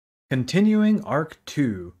Continuing Arc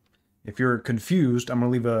 2. If you're confused, I'm going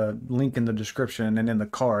to leave a link in the description and in the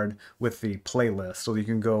card with the playlist so you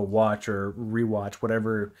can go watch or rewatch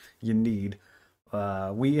whatever you need.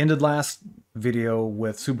 We ended last video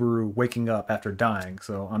with Subaru waking up after dying,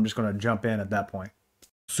 so I'm just going to jump in at that point.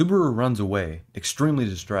 Subaru runs away, extremely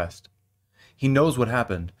distressed. He knows what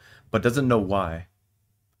happened, but doesn't know why.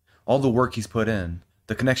 All the work he's put in,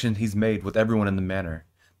 the connection he's made with everyone in the manor,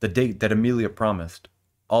 the date that Amelia promised,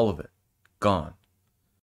 all of it, gone.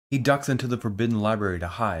 He ducks into the forbidden library to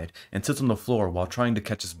hide and sits on the floor while trying to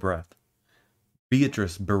catch his breath.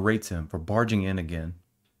 Beatrice berates him for barging in again.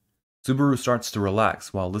 Subaru starts to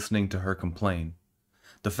relax while listening to her complain.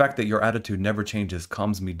 "The fact that your attitude never changes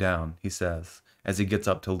calms me down," he says, as he gets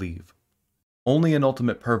up to leave. "Only an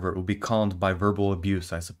ultimate pervert will be calmed by verbal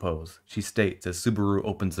abuse, I suppose," she states as Subaru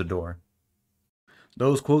opens the door.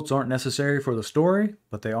 Those quotes aren't necessary for the story,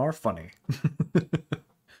 but they are funny.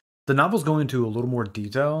 The novel's going into a little more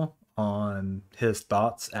detail on his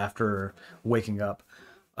thoughts after waking up.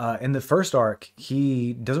 In the first arc,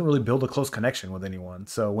 he doesn't really build a close connection with anyone,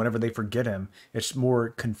 so whenever they forget him, it's more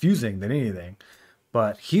confusing than anything.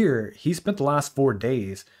 But here, he spent the last 4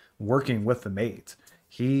 days working with the maids.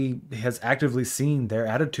 He has actively seen their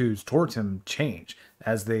attitudes towards him change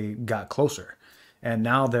as they got closer, and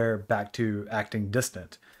now they're back to acting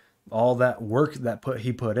distant. All that work that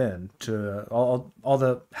he put in to all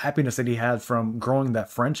the happiness that he had from growing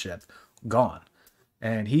that friendship gone,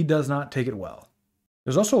 and he does not take it well.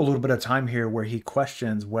 There's also a little bit of time here where he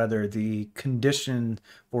questions whether the condition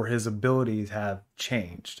for his abilities have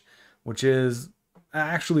changed, which is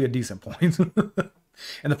actually a decent point.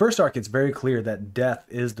 In the first arc, it's very clear that death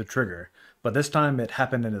is the trigger, but this time it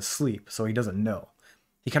happened in his sleep, so he doesn't know.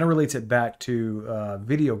 He kind of relates it back to a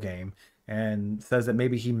video game and says that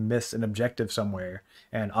maybe he missed an objective somewhere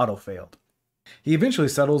and auto failed. He eventually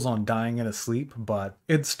settles on dying in his sleep, but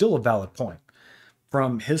it's still a valid point.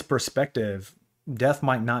 From his perspective, death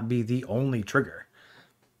might not be the only trigger.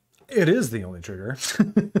 It is the only trigger.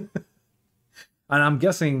 And I'm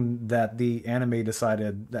guessing that the anime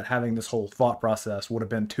decided that having this whole thought process would have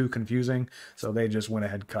been too confusing, so they just went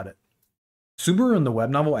ahead and cut it. Subaru in the web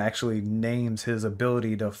novel actually names his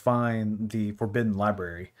ability to find the forbidden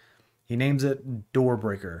library. He names it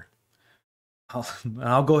Doorbreaker.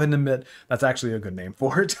 I'll go ahead and admit that's actually a good name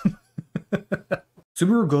for it.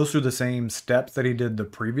 Subaru goes through the same steps that he did the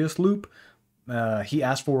previous loop. He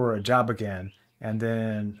asks for a job again, and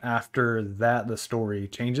then after that the story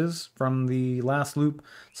changes from the last loop,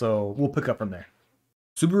 so we'll pick up from there.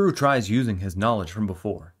 Subaru tries using his knowledge from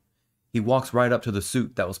before. He walks right up to the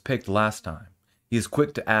suit that was picked last time. He is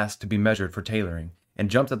quick to ask to be measured for tailoring, and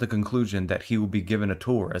jumps at the conclusion that he will be given a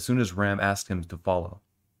tour as soon as Ram asks him to follow.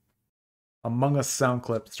 Among Us sound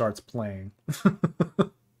clip starts playing.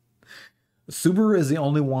 Subaru is the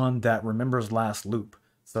only one that remembers last loop,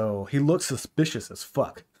 so he looks suspicious as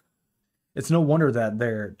fuck. It's no wonder that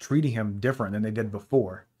they're treating him different than they did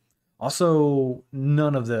before. Also,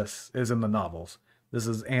 none of this is in the novels. This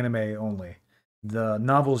is anime only. The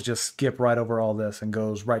novels just skip right over all this and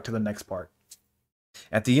goes right to the next part.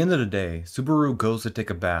 At the end of the day, Subaru goes to take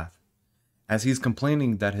a bath. As he's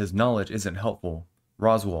complaining that his knowledge isn't helpful,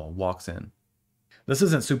 Roswell walks in. This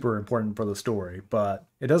isn't super important for the story, but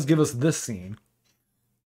it does give us this scene.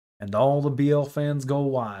 And all the BL fans go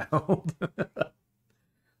wild.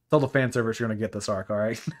 Tell the fan service you're going to get this arc,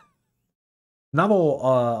 alright? Novel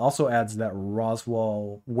also adds that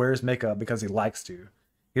Roswell wears makeup because he likes to.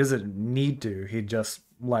 He doesn't need to, he just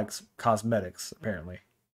likes cosmetics, apparently.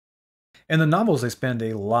 In the novels, they spend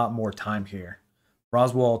a lot more time here.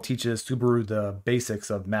 Roswell teaches Subaru the basics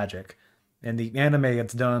of magic. In the anime,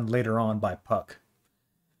 it's done later on by Puck.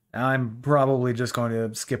 I'm probably just going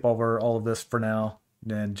to skip over all of this for now,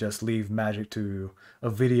 and just leave magic to a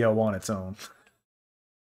video on its own.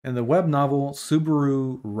 In the web novel,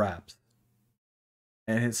 Subaru raps.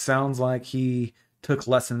 And it sounds like he took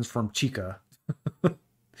lessons from Chica.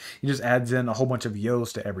 He just adds in a whole bunch of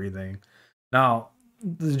yos to everything. Now,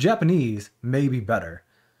 the Japanese may be better,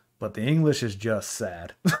 but the English is just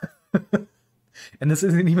sad. And this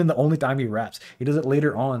isn't even the only time he raps. He does it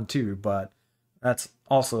later on too, but that's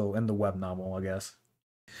also in the web novel, I guess.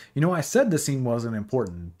 You know, I said this scene wasn't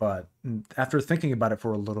important, but after thinking about it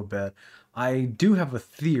for a little bit, I do have a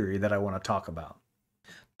theory that I want to talk about.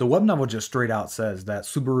 The web novel just straight out says that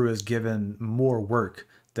Subaru is given more work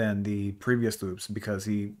than the previous loops because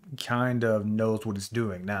he kind of knows what he's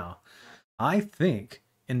doing now. I think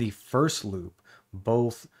in the first loop,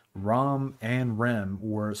 both Ram and Rem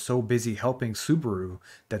were so busy helping Subaru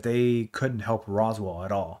that they couldn't help Roswell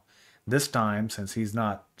at all. This time, since he's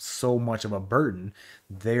not so much of a burden,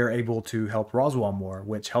 they're able to help Roswell more,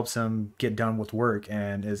 which helps him get done with work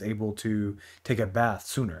and is able to take a bath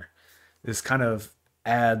sooner. This kind of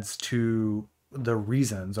adds to the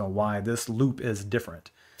reasons on why this loop is different.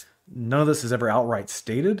 None of this is ever outright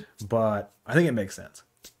stated, but I think it makes sense.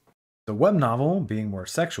 The web novel, being more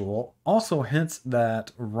sexual, also hints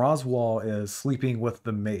that Roswell is sleeping with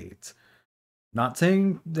the maids. Not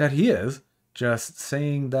saying that he is, just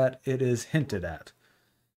saying that it is hinted at.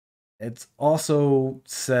 It's also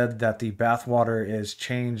said that the bathwater is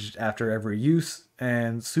changed after every use,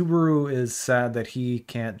 and Subaru is sad that he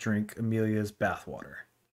can't drink Amelia's bathwater.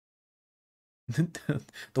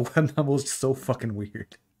 The web novel is so fucking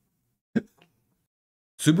weird.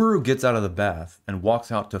 Subaru gets out of the bath and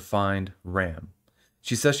walks out to find Ram.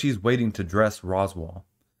 She says she's waiting to dress Roswell.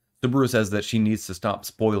 Subaru says that she needs to stop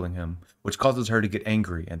spoiling him, which causes her to get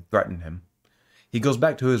angry and threaten him. He goes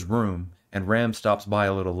back to his room, and Ram stops by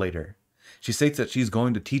a little later. She states that she's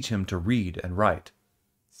going to teach him to read and write,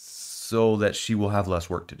 so that she will have less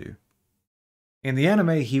work to do. In the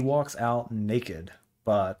anime, he walks out naked,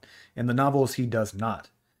 but in the novels, he does not.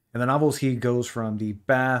 In the novels, he goes from the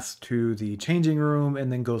bath to the changing room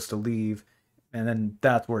and then goes to leave, and then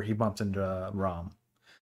that's where he bumps into Ram.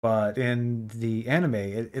 But in the anime,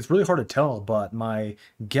 it's really hard to tell, but my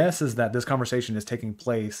guess is that this conversation is taking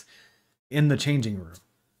place in the changing room.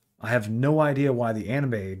 I have no idea why the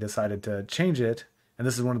anime decided to change it, and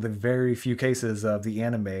this is one of the very few cases of the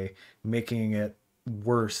anime making it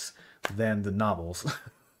worse than the novels.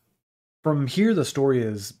 From here, the story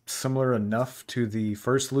is similar enough to the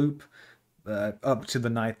first loop, up to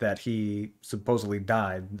the night that he supposedly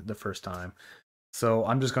died the first time. So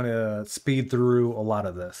I'm just going to speed through a lot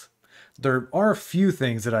of this. There are a few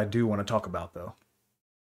things that I do want to talk about, though.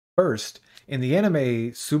 First, in the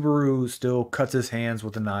anime, Subaru still cuts his hands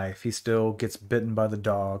with a knife. He still gets bitten by the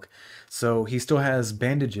dog. So he still has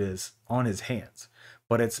bandages on his hands,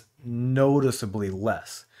 but it's noticeably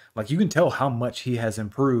less. Like, you can tell how much he has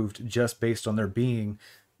improved just based on there being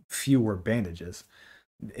fewer bandages.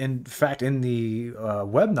 In fact, in the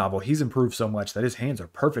web novel, he's improved so much that his hands are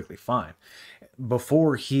perfectly fine.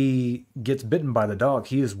 Before he gets bitten by the dog,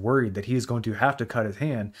 he is worried that he is going to have to cut his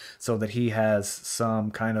hand so that he has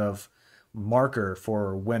some kind of marker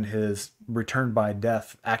for when his return by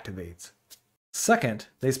death activates. Second,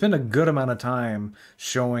 they spend a good amount of time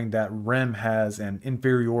showing that Rem has an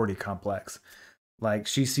inferiority complex. Like,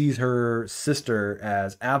 she sees her sister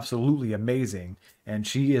as absolutely amazing, and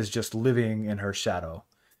she is just living in her shadow.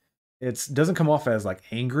 It doesn't come off as like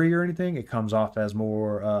angry or anything. It comes off as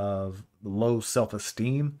more of low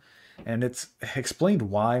self-esteem, and it's explained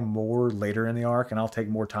why more later in the arc, and I'll take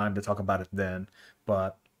more time to talk about it then.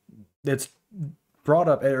 But it's brought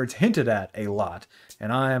up, or it's hinted at a lot,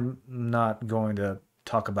 and I am not going to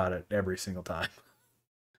talk about it every single time.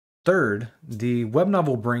 Third, the web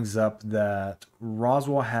novel brings up that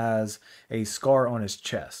Roswell has a scar on his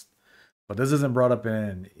chest, but this isn't brought up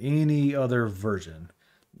in any other version.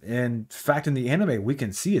 In fact, in the anime, we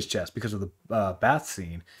can see his chest because of the bath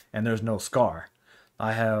scene, and there's no scar.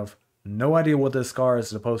 I have no idea what this scar is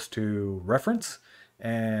supposed to reference,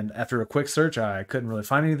 and after a quick search, I couldn't really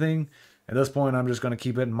find anything. At this point, I'm just going to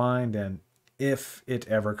keep it in mind, and if it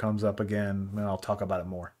ever comes up again, then I'll talk about it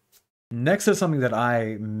more. Next is something that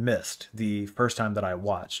I missed the first time that I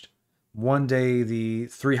watched. One day, the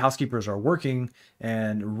three housekeepers are working,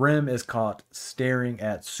 and Rem is caught staring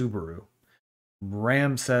at Subaru.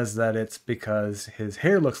 Ram says that it's because his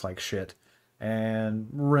hair looks like shit, and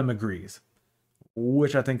Rem agrees,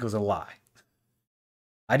 which I think was a lie.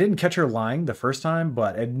 I didn't catch her lying the first time,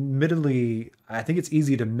 but admittedly, I think it's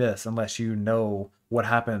easy to miss unless you know what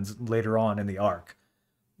happens later on in the arc.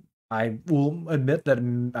 I will admit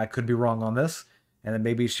that I could be wrong on this, and that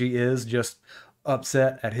maybe she is just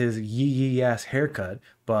upset at his yee ass haircut,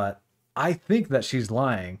 but I think that she's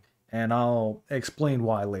lying, and I'll explain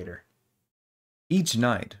why later. Each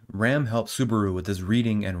night, Ram helps Subaru with his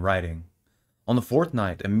reading and writing. On the fourth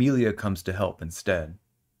night, Amelia comes to help instead.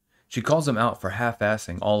 She calls him out for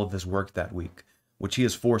half-assing all of his work that week, which he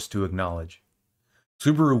is forced to acknowledge.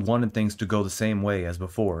 Subaru wanted things to go the same way as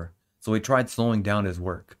before, so he tried slowing down his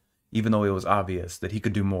work, even though it was obvious that he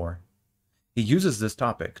could do more. He uses this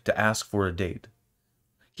topic to ask for a date.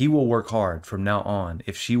 He will work hard from now on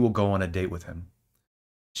if she will go on a date with him.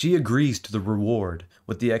 She agrees to the reward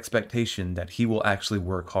with the expectation that he will actually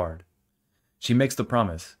work hard. She makes the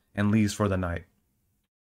promise and leaves for the night.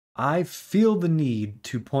 I feel the need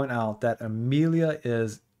to point out that Amelia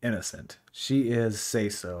is innocent. She is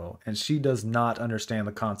say-so, and she does not understand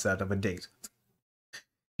the concept of a date.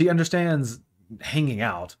 She understands hanging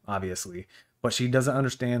out, obviously, but she doesn't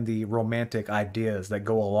understand the romantic ideas that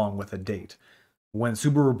go along with a date. When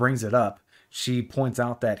Subaru brings it up, she points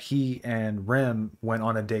out that he and Rem went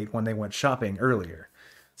on a date when they went shopping earlier.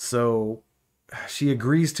 So she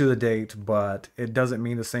agrees to the date, but it doesn't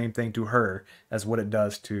mean the same thing to her as what it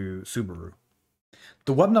does to Subaru.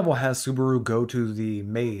 The web novel has Subaru go to the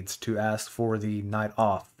maids to ask for the night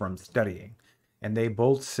off from studying, and they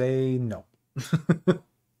both say no.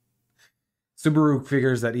 Subaru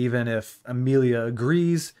figures that even if Amelia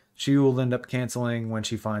agrees, she will end up canceling when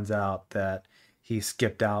she finds out that he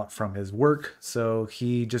skipped out from his work, so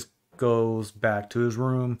he just goes back to his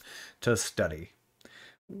room to study.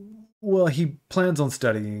 Well, he plans on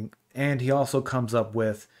studying, and he also comes up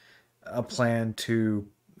with a plan to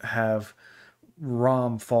have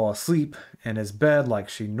Rom fall asleep in his bed like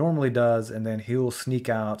she normally does, and then he'll sneak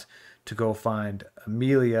out to go find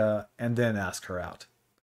Amelia and then ask her out.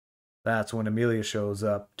 That's when Amelia shows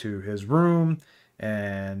up to his room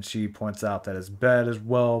and she points out that his bed is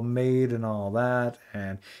well made and all that.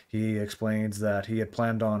 And he explains that he had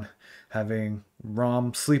planned on having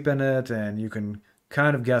Rom sleep in it, and you can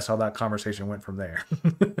kind of guess how that conversation went from there.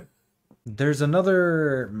 There's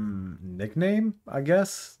another nickname, I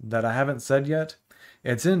guess, that I haven't said yet.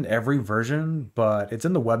 It's in every version, but it's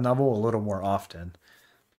in the web novel a little more often.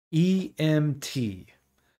 EMT.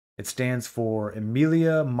 It stands for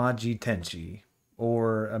Emilia Magi Tenchi,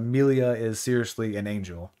 or Amelia is seriously an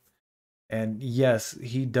angel. And yes,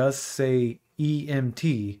 he does say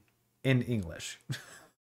EMT in English.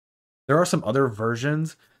 There are some other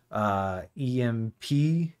versions, EMP,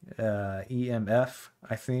 EMF,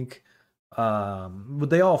 I think. But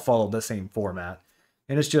they all follow the same format.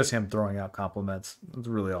 And it's just him throwing out compliments. That's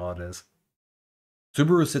really all it is.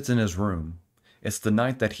 Subaru sits in his room. It's the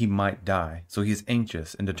night that he might die, so he's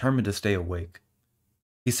anxious and determined to stay awake.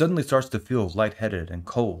 He suddenly starts to feel lightheaded and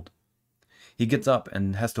cold. He gets up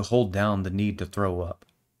and has to hold down the need to throw up.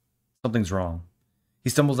 Something's wrong. He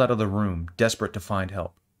stumbles out of the room, desperate to find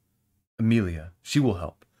help. Amelia, she will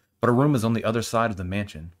help, but her room is on the other side of the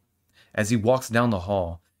mansion. As he walks down the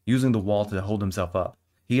hall, using the wall to hold himself up,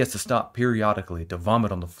 he has to stop periodically to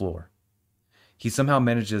vomit on the floor. He somehow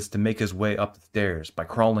manages to make his way up the stairs by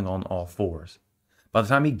crawling on all fours. By the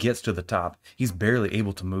time he gets to the top, he's barely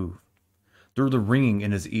able to move. Through the ringing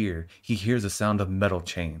in his ear, he hears the sound of metal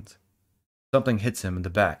chains. Something hits him in the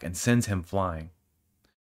back and sends him flying.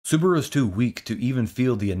 Subaru is too weak to even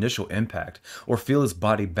feel the initial impact or feel his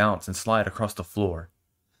body bounce and slide across the floor.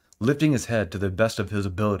 Lifting his head to the best of his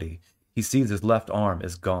ability, he sees his left arm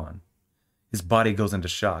is gone. His body goes into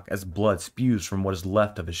shock as blood spews from what is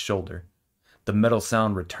left of his shoulder. The metal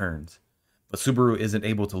sound returns, but Subaru isn't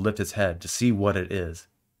able to lift his head to see what it is.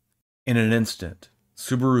 In an instant,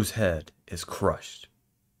 Subaru's head is crushed.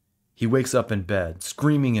 He wakes up in bed,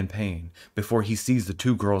 screaming in pain, before he sees the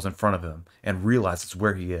two girls in front of him and realizes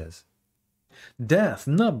where he is. Death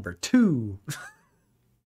number 2.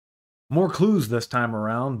 More clues this time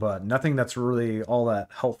around, but nothing that's really all that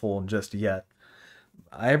helpful just yet.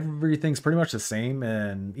 Everything's pretty much the same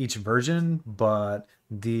in each version, but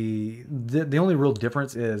the only real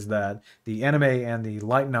difference is that the anime and the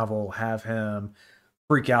light novel have him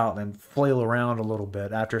freak out and flail around a little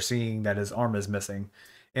bit after seeing that his arm is missing.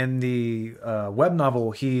 In the web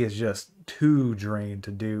novel, he is just too drained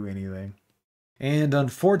to do anything. And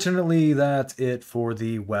unfortunately, that's it for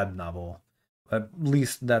the web novel. At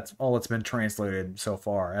least that's all it's been translated so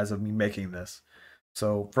far as of me making this.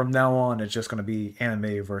 So from now on, it's just going to be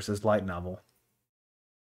anime versus light novel.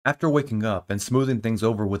 After waking up and smoothing things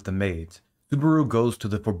over with the maids, Subaru goes to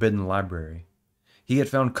the Forbidden Library. He had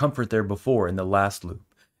found comfort there before in the last loop,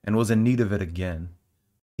 and was in need of it again.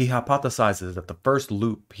 He hypothesizes that the first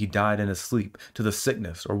loop he died in his sleep to the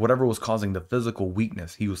sickness or whatever was causing the physical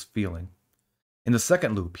weakness he was feeling. In the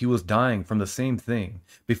second loop, he was dying from the same thing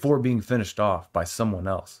before being finished off by someone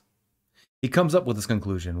else. He comes up with this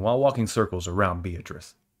conclusion while walking circles around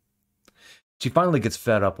Beatrice. She finally gets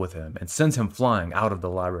fed up with him and sends him flying out of the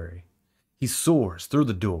library. He soars through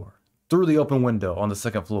the door, through the open window on the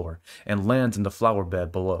second floor, and lands in the flower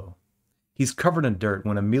bed below. He's covered in dirt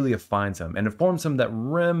when Amelia finds him and informs him that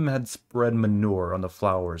Rem had spread manure on the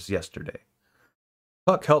flowers yesterday.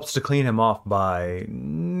 Puck helps to clean him off by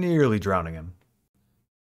nearly drowning him.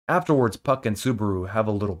 Afterwards, Puck and Subaru have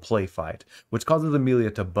a little play fight, which causes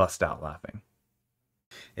Amelia to bust out laughing.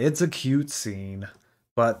 It's a cute scene,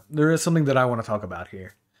 but there is something that I want to talk about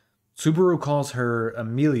here. Subaru calls her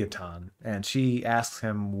Ameliatan, and she asks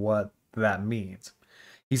him what that means.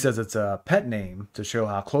 He says it's a pet name to show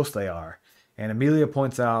how close they are, and Amelia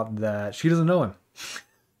points out that she doesn't know him.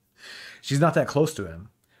 She's not that close to him.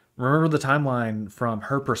 Remember the timeline from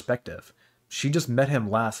her perspective. She just met him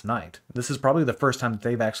last night. This is probably the first time that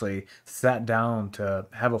they've actually sat down to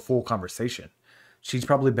have a full conversation. She's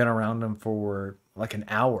probably been around him for like an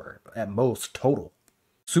hour at most total.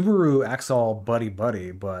 Subaru acts all buddy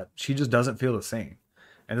buddy, but she just doesn't feel the same.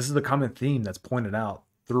 And this is the common theme that's pointed out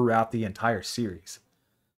throughout the entire series.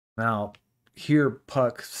 Now, here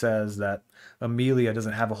Puck says that Amelia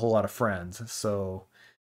doesn't have a whole lot of friends, so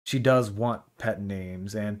she does want pet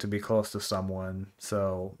names and to be close to someone,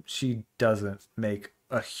 so she doesn't make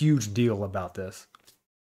a huge deal about this.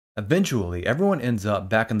 Eventually, everyone ends up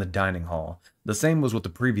back in the dining hall. The same was with the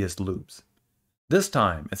previous loops. This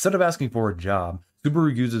time, instead of asking for a job,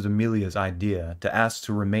 Subaru uses Amelia's idea to ask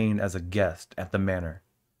to remain as a guest at the manor.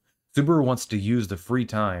 Subaru wants to use the free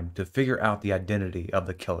time to figure out the identity of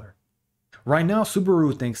the killer. Right now,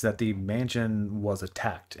 Subaru thinks that the mansion was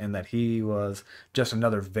attacked and that he was just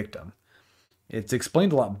another victim. It's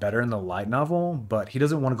explained a lot better in the light novel, but he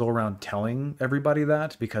doesn't want to go around telling everybody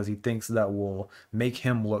that because he thinks that will make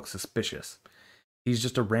him look suspicious. He's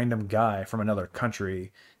just a random guy from another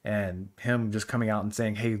country, and him just coming out and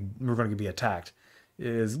saying, hey, we're going to be attacked,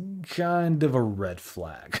 is kind of a red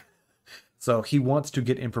flag. So he wants to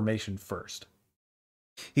get information first.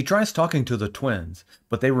 He tries talking to the twins,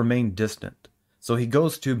 but they remain distant, so he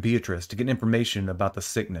goes to Beatrice to get information about the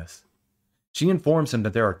sickness. She informs him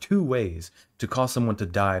that there are two ways to cause someone to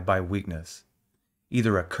die by weakness,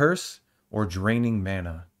 either a curse or draining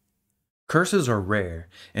mana. Curses are rare.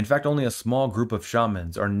 In fact, only a small group of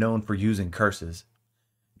shamans are known for using curses.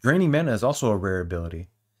 Draining mana is also a rare ability.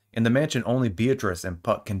 In the mansion, only Beatrice and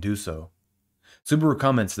Puck can do so. Subaru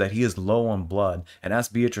comments that he is low on blood and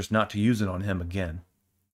asks Beatrice not to use it on him again.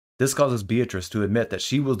 This causes Beatrice to admit that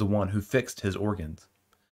she was the one who fixed his organs.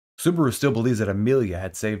 Subaru still believes that Amelia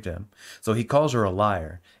had saved him, so he calls her a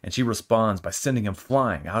liar, and she responds by sending him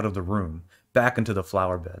flying out of the room, back into the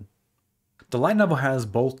flower bed. The light novel has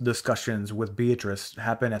both discussions with Beatrice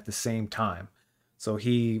happen at the same time. So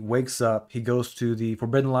he wakes up, he goes to the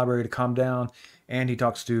Forbidden Library to calm down, and he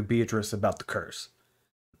talks to Beatrice about the curse.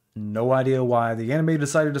 No idea why the anime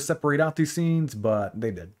decided to separate out these scenes, but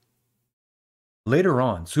they did. Later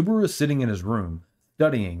on, Subaru is sitting in his room,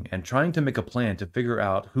 studying and trying to make a plan to figure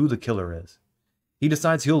out who the killer is. He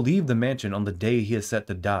decides he'll leave the mansion on the day he is set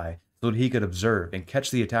to die so that he could observe and catch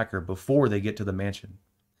the attacker before they get to the mansion.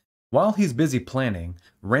 While he's busy planning,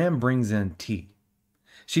 Ram brings in tea.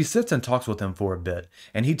 She sits and talks with him for a bit,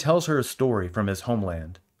 and he tells her a story from his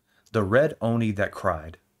homeland, the Red Oni that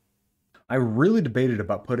cried. I really debated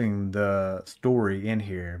about putting the story in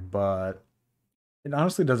here, but it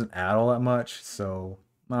honestly doesn't add all that much, so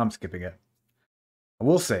I'm skipping it. I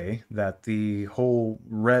will say that the whole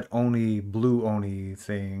red Oni, blue Oni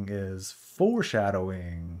thing is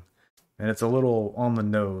foreshadowing, and it's a little on the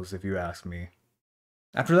nose if you ask me.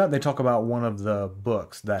 After that, they talk about one of the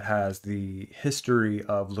books that has the history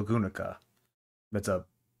of Lagunica. It's a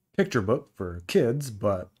picture book for kids,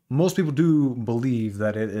 but most people do believe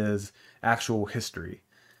that it is actual history.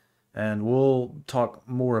 And we'll talk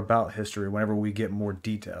more about history whenever we get more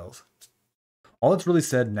details. All that's really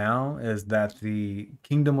said now is that the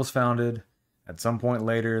kingdom was founded. At some point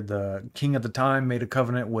later, the king at the time made a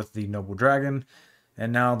covenant with the noble dragon,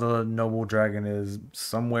 and now the noble dragon is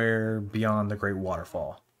somewhere beyond the great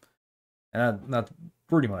waterfall. And that's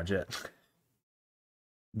pretty much it.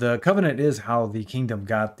 The covenant is how the kingdom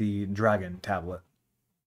got the dragon tablet.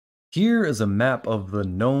 Here is a map of the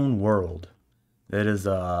known world. It is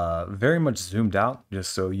very much zoomed out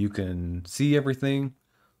just so you can see everything.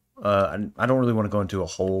 I don't really want to go into a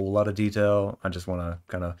whole lot of detail. I just want to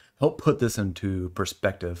kind of help put this into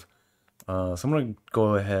perspective. So I'm going to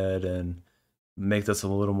go ahead and make this a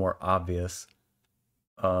little more obvious.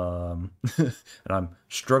 And I'm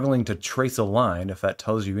struggling to trace a line, if that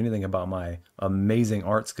tells you anything about my amazing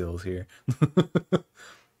art skills here.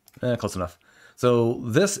 Close enough. So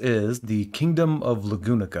this is the Kingdom of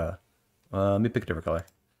Lagunica. Let me pick a different color.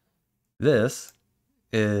 This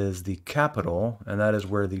is the capital, and that is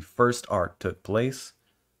where the first arc took place.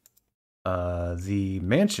 The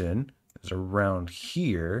mansion is around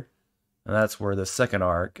here, and that's where the second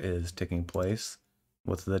arc is taking place,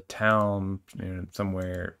 with the town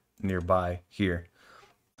somewhere nearby here.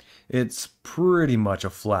 It's pretty much a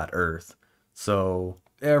flat Earth, so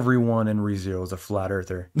everyone in ReZero is a flat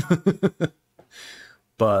earther.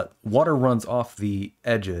 But water runs off the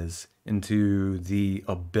edges into the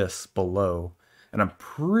abyss below. And I'm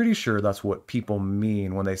pretty sure that's what people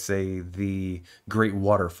mean when they say the Great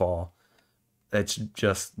Waterfall. It's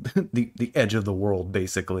just the edge of the world,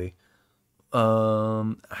 basically.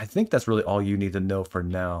 I think that's really all you need to know for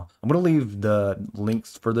now. I'm going to leave the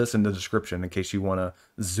links for this in the description in case you want to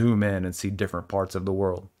zoom in and see different parts of the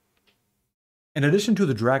world. In addition to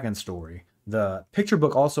the dragon story, the picture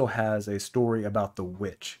book also has a story about the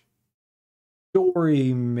witch.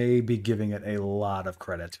 Story may be giving it a lot of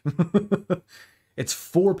credit. It's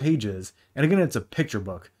 4 pages, and again, it's a picture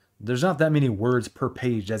book. There's not that many words per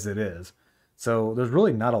page as it is, so there's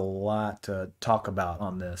really not a lot to talk about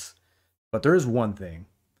on this. But there is one thing.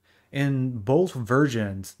 In both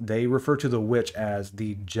versions, they refer to the witch as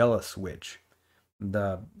the jealous witch.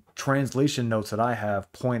 The translation notes that I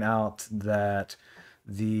have point out that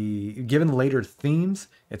given later themes,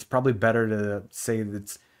 it's probably better to say that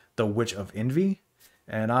it's the witch of envy,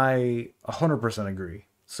 and I 100% agree.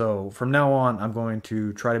 So from now on, I'm going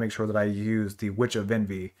to try to make sure that I use the witch of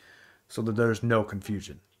envy so that there's no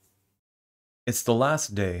confusion. It's the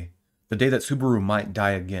last day, the day that Subaru might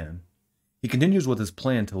die again. He continues with his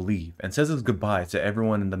plan to leave and says his goodbyes to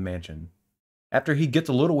everyone in the mansion. After he gets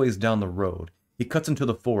a little ways down the road, he cuts into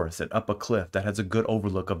the forest and up a cliff that has a good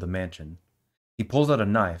overlook of the mansion. He pulls out a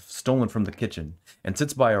knife stolen from the kitchen and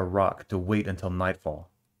sits by a rock to wait until nightfall.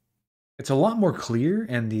 It's a lot more clear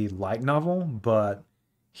in the light novel, but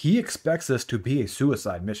he expects this to be a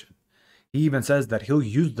suicide mission. He even says that he'll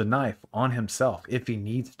use the knife on himself if he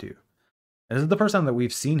needs to. And this is the first time that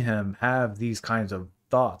we've seen him have these kinds of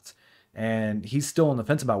thoughts, and he's still on the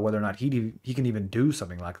fence about whether or not he can even do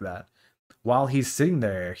something like that. While he's sitting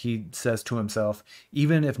there, he says to himself,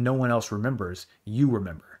 even if no one else remembers, you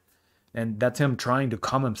remember. And that's him trying to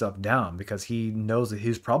calm himself down because he knows that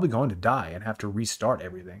he's probably going to die and have to restart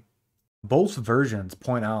everything. Both versions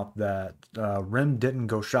point out that Rem didn't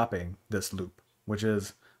go shopping this loop, which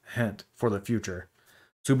is a hint for the future.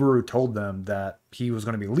 Subaru told them that he was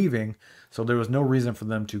going to be leaving, so there was no reason for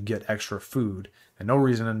them to get extra food and no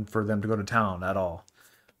reason for them to go to town at all.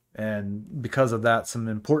 And because of that, some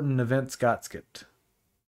important events got skipped.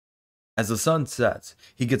 As the sun sets,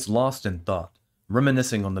 he gets lost in thought,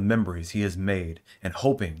 reminiscing on the memories he has made and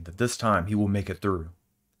hoping that this time he will make it through.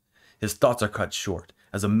 His thoughts are cut short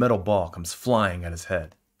as a metal ball comes flying at his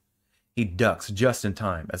head. He ducks just in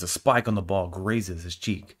time as a spike on the ball grazes his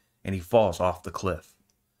cheek and he falls off the cliff.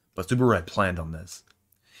 But Subaru had planned on this.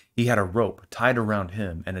 He had a rope tied around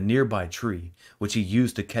him and a nearby tree which he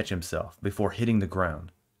used to catch himself before hitting the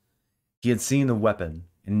ground. He had seen the weapon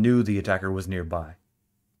and knew the attacker was nearby.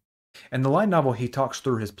 In the light novel, he talks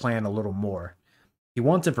through his plan a little more. He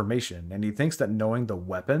wants information, and he thinks that knowing the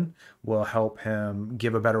weapon will help him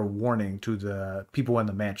give a better warning to the people in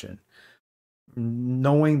the mansion.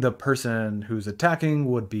 Knowing the person who's attacking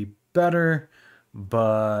would be better,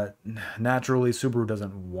 but naturally Subaru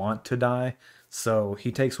doesn't want to die, so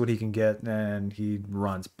he takes what he can get and he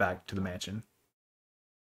runs back to the mansion.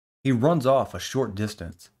 He runs off a short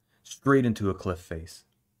distance, straight into a cliff face.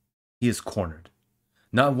 He is cornered.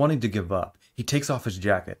 Not wanting to give up, he takes off his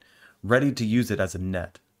jacket, ready to use it as a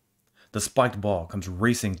net. The spiked ball comes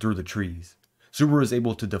racing through the trees. Subaru is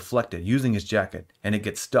able to deflect it using his jacket, and it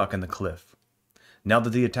gets stuck in the cliff. Now that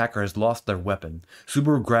the attacker has lost their weapon,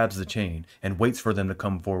 Subaru grabs the chain and waits for them to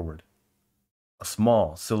come forward. A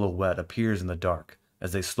small silhouette appears in the dark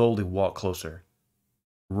as they slowly walk closer.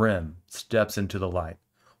 Rem steps into the light,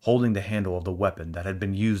 holding the handle of the weapon that had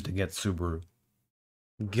been used against Subaru.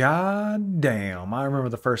 God damn, I remember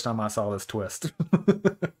the first time I saw this twist.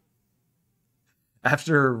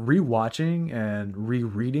 After rewatching and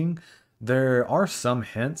rereading, there are some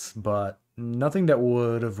hints, but nothing that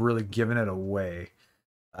would have really given it away,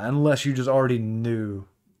 unless you just already knew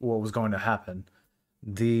what was going to happen.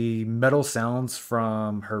 The metal sounds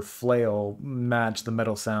from her flail match the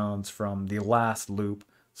metal sounds from the last loop,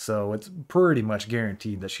 so it's pretty much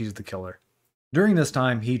guaranteed that she's the killer. During this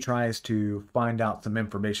time, he tries to find out some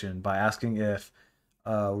information by asking if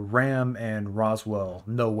Ram and Roswell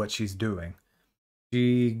know what she's doing.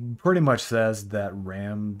 She pretty much says that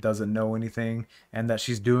Ram doesn't know anything and that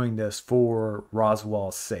she's doing this for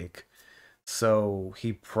Roswell's sake. So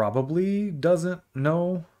he probably doesn't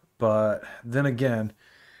know, but then again,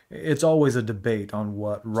 it's always a debate on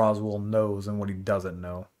what Roswell knows and what he doesn't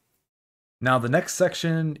know. Now, the next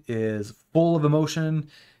section is full of emotion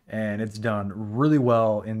and it's done really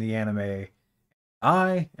well in the anime.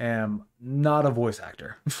 I am not a voice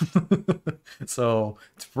actor, so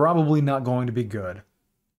it's probably not going to be good,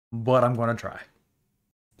 but I'm going to try.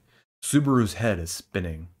 Subaru's head is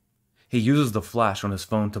spinning. He uses the flash on his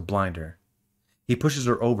phone to blind her. He pushes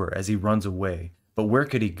her over as he runs away, but where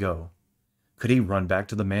could he go? Could he run back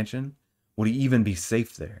to the mansion? Would he even be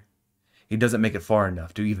safe there? He doesn't make it far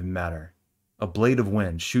enough to even matter. A blade of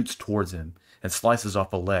wind shoots towards him and slices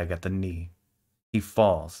off a leg at the knee. He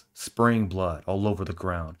falls, spraying blood all over the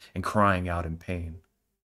ground and crying out in pain.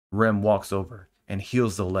 Rem walks over and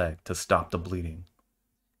heals the leg to stop the bleeding.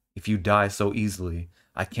 If you die so easily,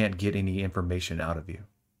 I can't get any information out of you.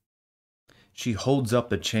 She holds up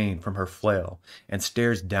the chain from her flail and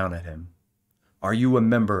stares down at him. Are you a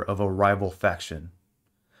member of a rival faction?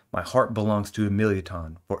 My heart belongs to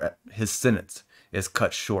Emiliaton, for his sentence is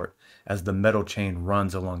cut short as the metal chain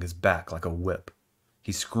runs along his back like a whip.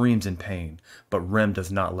 He screams in pain, but Rem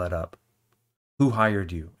does not let up. Who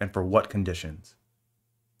hired you, and for what conditions?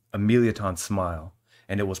 Emiliaton's smile,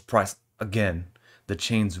 and it was price again. The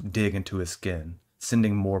chains dig into his skin,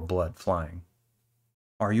 sending more blood flying.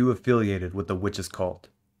 Are you affiliated with the witch's cult?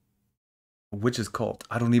 A witch's cult?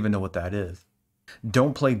 I don't even know what that is.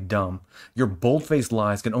 Don't play dumb. Your bold-faced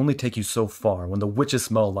lies can only take you so far when the witch's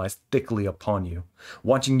smell lies thickly upon you.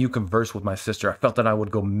 Watching you converse with my sister, I felt that I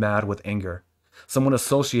would go mad with anger. Someone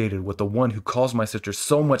associated with the one who caused my sister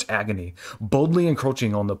so much agony, boldly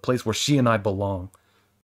encroaching on the place where she and I belong.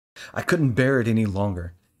 I couldn't bear it any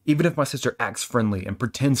longer, even if my sister acts friendly and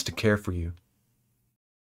pretends to care for you.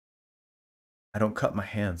 I don't cut my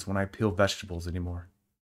hands when I peel vegetables anymore.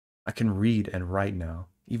 I can read and write now,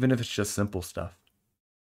 even if it's just simple stuff.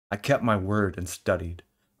 I kept my word and studied.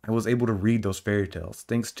 I was able to read those fairy tales,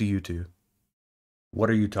 thanks to you two. What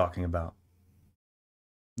are you talking about?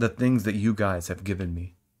 The things that you guys have given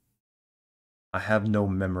me. I have no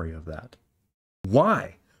memory of that.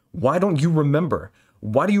 Why? Why don't you remember?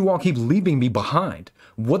 Why do you all keep leaving me behind?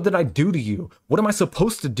 What did I do to you? What am I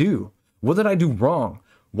supposed to do? What did I do wrong?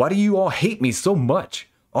 Why do you all hate me so much?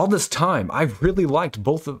 All this time, I really liked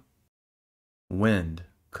both of... Wind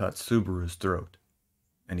cuts Subaru's throat,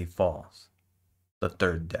 and he falls. The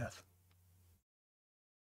third death.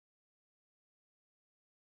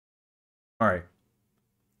 Alright.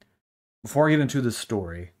 Before I get into this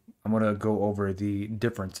story, I'm going to go over the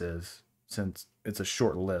differences since it's a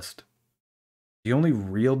short list. The only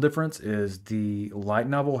real difference is the light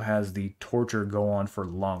novel has the torture go on for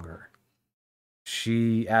longer.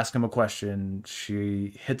 She asks him a question,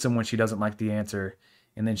 she hits him when she doesn't like the answer,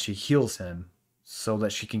 and then she heals him so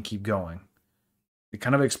that she can keep going. It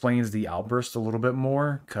kind of explains the outburst a little bit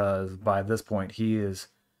more, because by this point he is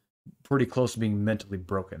pretty close to being mentally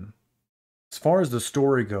broken. As far as the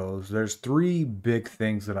story goes, there's three big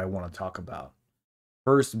things that I want to talk about.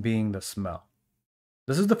 First being the smell.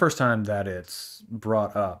 This is the first time that it's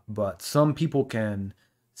brought up, but some people can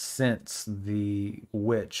sense the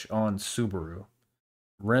witch on Subaru.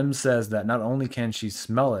 Rem says that not only can she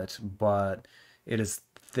smell it, but it is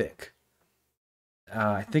thick.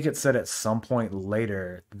 I think it said at some point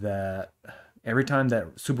later that every time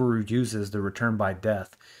that Subaru uses the return by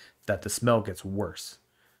death, that the smell gets worse.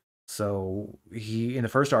 So he, in the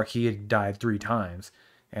first arc, he had died 3 times,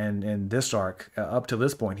 and in this arc, up to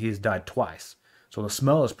this point, he has died twice. So the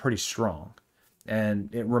smell is pretty strong,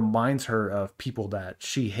 and it reminds her of people that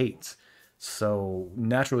she hates. So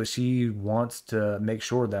naturally, she wants to make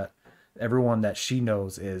sure that everyone that she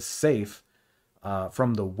knows is safe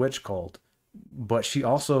from the witch cult, but she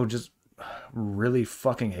also just really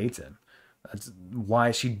fucking hates him. That's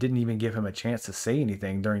why she didn't even give him a chance to say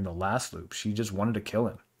anything during the last loop. She just wanted to kill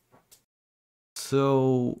him.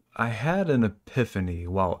 So I had an epiphany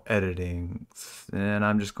while editing, and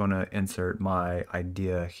I'm just going to insert my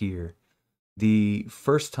idea here. The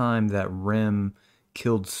first time that Rem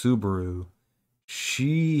killed Subaru,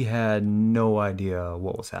 she had no idea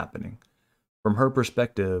what was happening. From her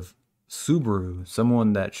perspective, Subaru,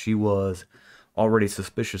 someone that she was already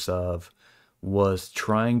suspicious of, was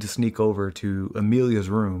trying to sneak over to Amelia's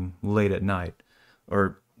room late at night,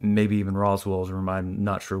 or maybe even Roswell's room. I'm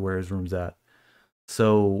not sure where his room's at.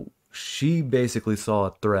 So she basically saw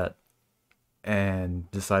a threat and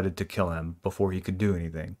decided to kill him before he could do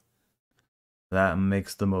anything. That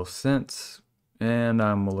makes the most sense, and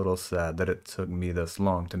I'm a little sad that it took me this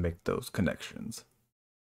long to make those connections.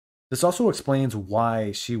 This also explains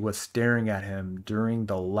why she was staring at him during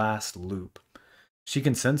the last loop. She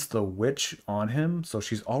can sense the witch on him, so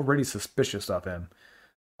she's already suspicious of him.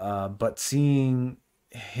 But seeing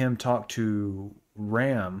him talk to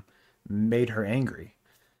Ram made her angry.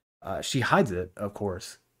 She hides it, of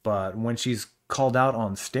course, but when she's called out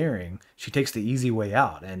on staring, she takes the easy way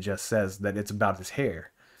out and just says that it's about his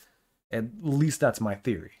hair. At least that's my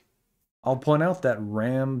theory. I'll point out that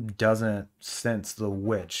Ram doesn't sense the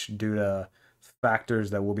witch due to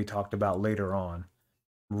factors that will be talked about later on.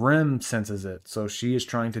 Rem senses it, so she is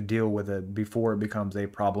trying to deal with it before it becomes a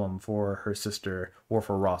problem for her sister or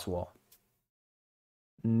for Roswell.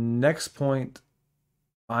 Next point,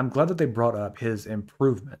 I'm glad that they brought up his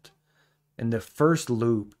improvement. In the first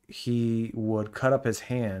loop, he would cut up his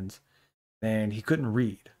hands and he couldn't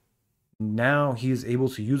read. Now he's able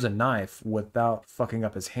to use a knife without fucking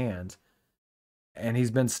up his hands. And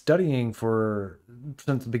he's been studying for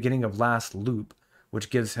since the beginning of last loop, which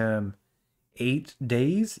gives him 8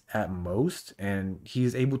 days at most, and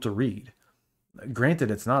he's able to read.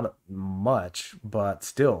 Granted, it's not much, but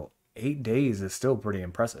still, 8 days is still pretty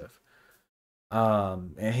impressive.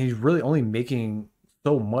 And he's really only making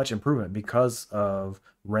so much improvement because of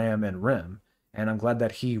Ram and Rim, and I'm glad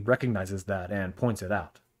that he recognizes that and points it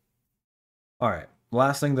out. All right,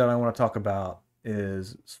 last thing that I want to talk about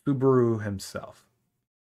is Subaru himself.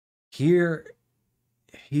 Here,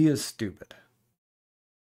 he is stupid.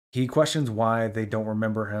 He questions why they don't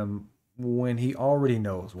remember him when he already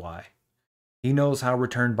knows why. He knows how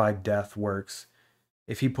Return by Death works.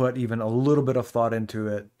 If he put even a little bit of thought into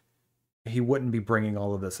it, he wouldn't be bringing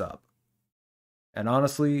all of this up. And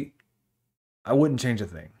honestly, I wouldn't change a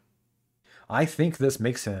thing. I think this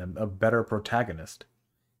makes him a better protagonist.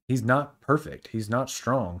 He's not perfect. He's not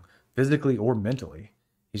strong, physically or mentally.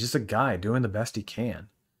 He's just a guy doing the best he can.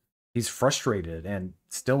 He's frustrated and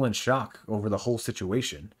still in shock over the whole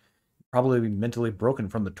situation, probably mentally broken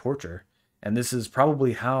from the torture. And this is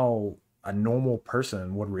probably how a normal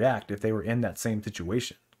person would react if they were in that same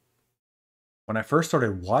situation. When I first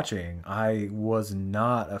started watching, I was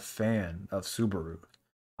not a fan of Subaru.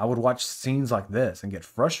 I would watch scenes like this and get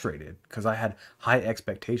frustrated because I had high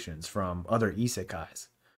expectations from other isekais.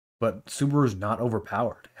 But Subaru's not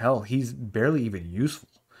overpowered. Hell, he's barely even useful.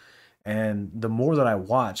 And the more that I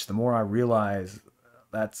watch, the more I realize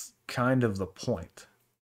that's kind of the point.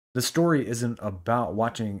 The story isn't about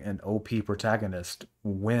watching an OP protagonist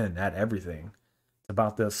win at everything. It's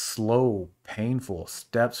about the slow, painful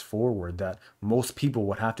steps forward that most people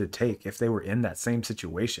would have to take if they were in that same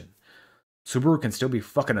situation. Subaru can still be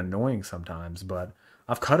fucking annoying sometimes, but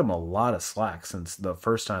I've cut him a lot of slack since the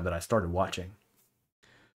first time that I started watching.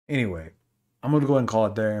 Anyway, I'm going to go ahead and call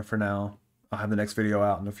it there for now. I'll have the next video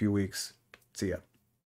out in a few weeks. See ya.